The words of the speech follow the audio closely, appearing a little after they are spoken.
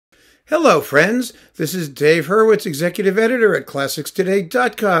Hello, friends. This is Dave Hurwitz, executive editor at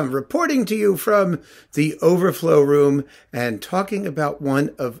ClassicsToday.com, reporting to you from the Overflow Room and talking about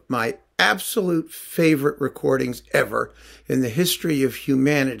one of my absolute favorite recordings ever in the history of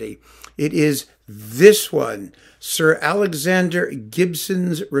humanity. It is this one, Sir Alexander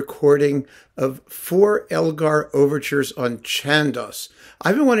Gibson's recording of 4 Elgar Overtures on Chandos.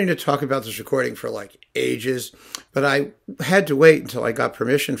 I've been wanting to talk about this recording for like ages, but I had to wait until I got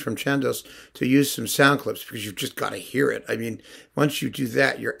permission from Chandos to use some sound clips because you've just got to hear it. I mean, once you do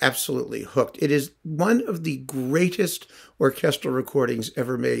that, you're absolutely hooked. It is one of the greatest orchestral recordings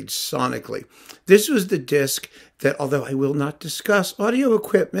ever made sonically. This was the disc that, although I will not discuss audio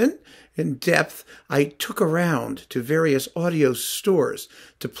equipment in depth, I took around to various audio stores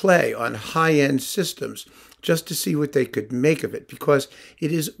to play on high-end systems just to see what they could make of it, because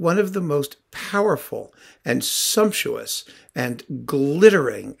it is one of the most powerful and sumptuous and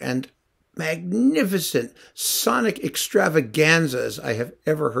glittering and magnificent sonic extravaganzas I have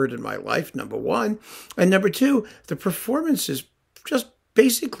ever heard in my life, number one. And number two, the performances just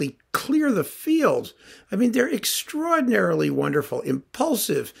basically clear the field. I mean, they're extraordinarily wonderful,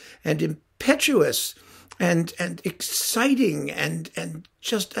 impulsive and impetuous and exciting and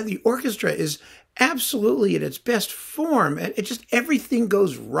just the orchestra is absolutely in its best form. And it just, everything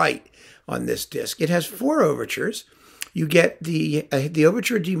goes right on this disc. It has 4 overtures. You get the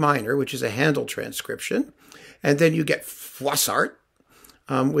overture D minor, which is a Handel transcription, and then you get Froissart,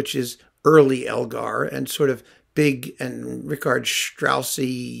 which is early Elgar and sort of big and Richard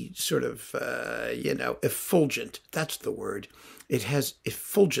Straussy sort of, effulgent. That's the word. It has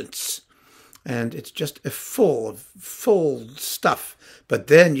effulgence, and it's just full stuff. But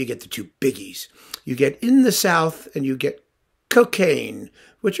then you get the 2 biggies. You get In the South and you get Cocaine,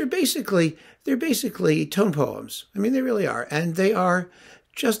 which are basically tone poems. I mean, they really are. And they are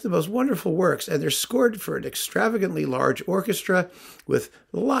just the most wonderful works. And they're scored for an extravagantly large orchestra with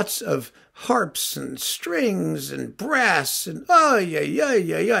lots of harps and strings and brass and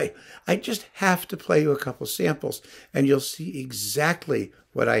I just have to play you a couple samples and you'll see exactly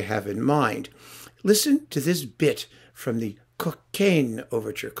what I have in mind. Listen to this bit from the Cocaine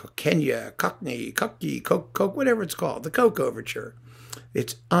Overture, Cockney, Coke, whatever it's called, the Coke Overture.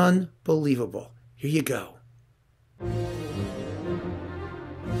 It's unbelievable. Here you go.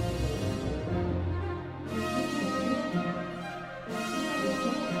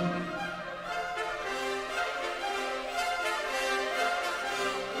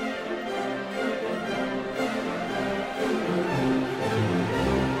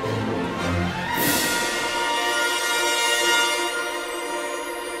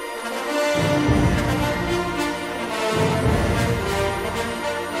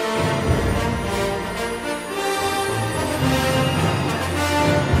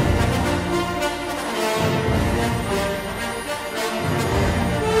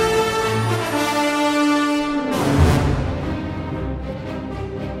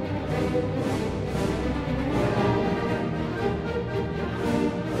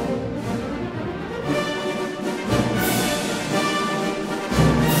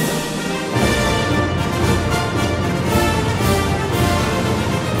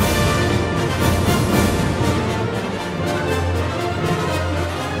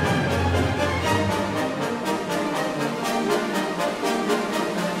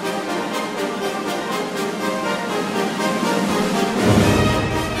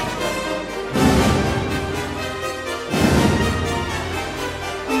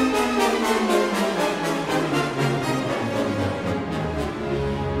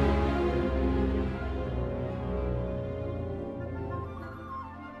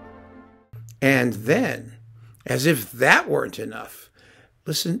 And then, as if that weren't enough,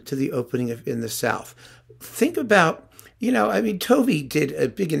 listen to the opening of In the South. Think about, Tovey did a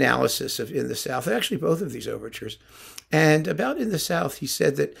big analysis of In the South, actually both of these overtures. And about In the South, he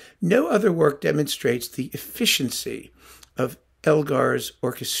said that no other work demonstrates the efficiency of Elgar's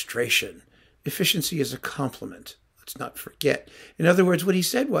orchestration. Efficiency is a compliment. Let's not forget. In other words, what he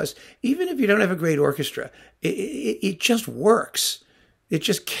said was, even if you don't have a great orchestra, it just works. It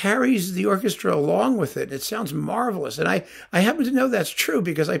just carries the orchestra along with it. It sounds marvelous. And I happen to know that's true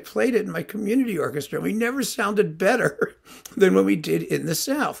because I played it in my community orchestra. We never sounded better than when we did In the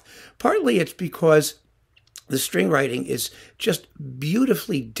South. Partly it's because the string writing is just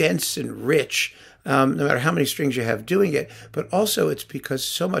beautifully dense and rich, no matter how many strings you have doing it. But also it's because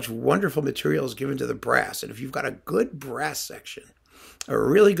so much wonderful material is given to the brass. And if you've got a good brass section, a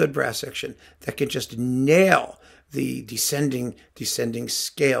really good brass section that can just nail the descending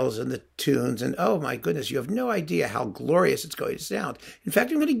scales and the tunes. And oh my goodness, you have no idea how glorious it's going to sound. In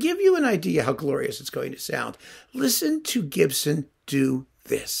fact, I'm going to give you an idea how glorious it's going to sound. Listen to Gibson do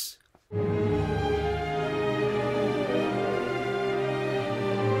this.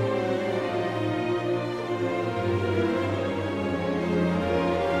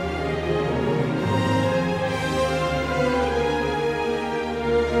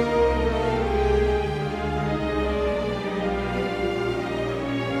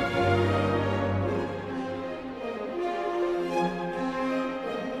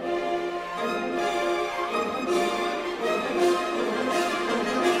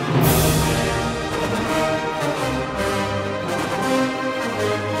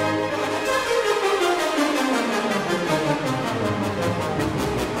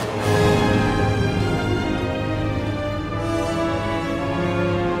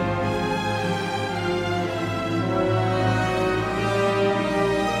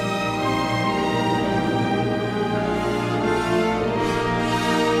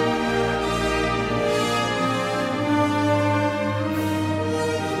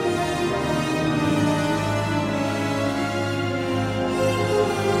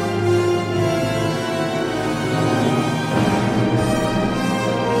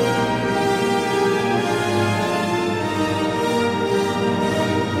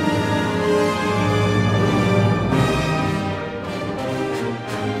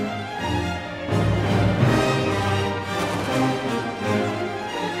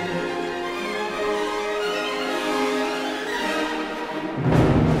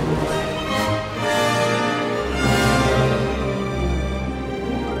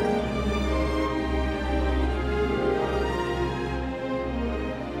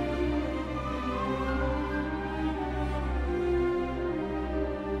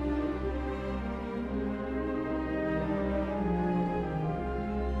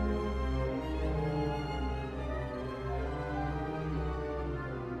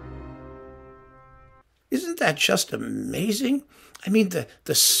 Isn't that just amazing? I mean,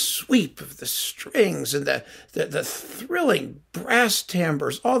 the sweep of the strings and the thrilling brass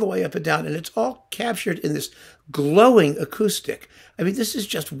timbres all the way up and down, and it's all captured in this glowing acoustic. I mean, this is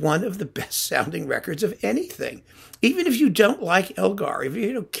just one of the best sounding records of anything. Even if you don't like Elgar, if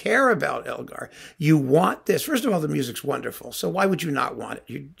you don't care about Elgar, you want this. First of all, the music's wonderful, so why would you not want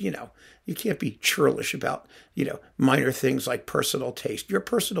it? You can't be churlish about, minor things like personal taste. Your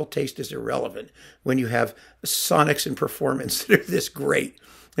personal taste is irrelevant when you have sonics and performance that are this great.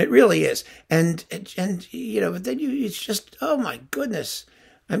 It really is. And but then it's just, oh my goodness.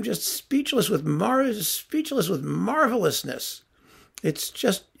 I'm just speechless with marvelousness. It's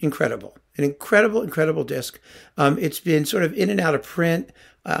just incredible. An incredible disc. It's been sort of in and out of print.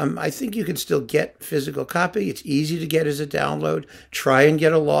 I think you can still get physical copy. It's easy to get as a download. Try and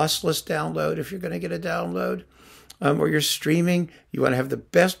get a lossless download if you're going to get a download. Or you're streaming. You want to have the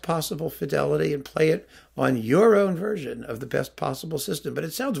best possible fidelity and play it on your own version of the best possible system. But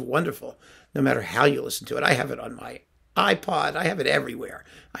it sounds wonderful no matter how you listen to it. I have it on my iPod. I have it everywhere.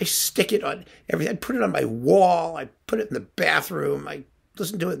 I stick it on everything. I put it on my wall. I put it in the bathroom. I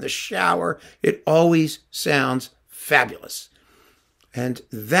listen to it in the shower. It always sounds fabulous. And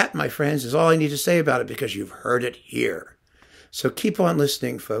that, my friends, is all I need to say about it because you've heard it here. So keep on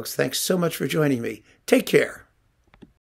listening, folks. Thanks so much for joining me. Take care.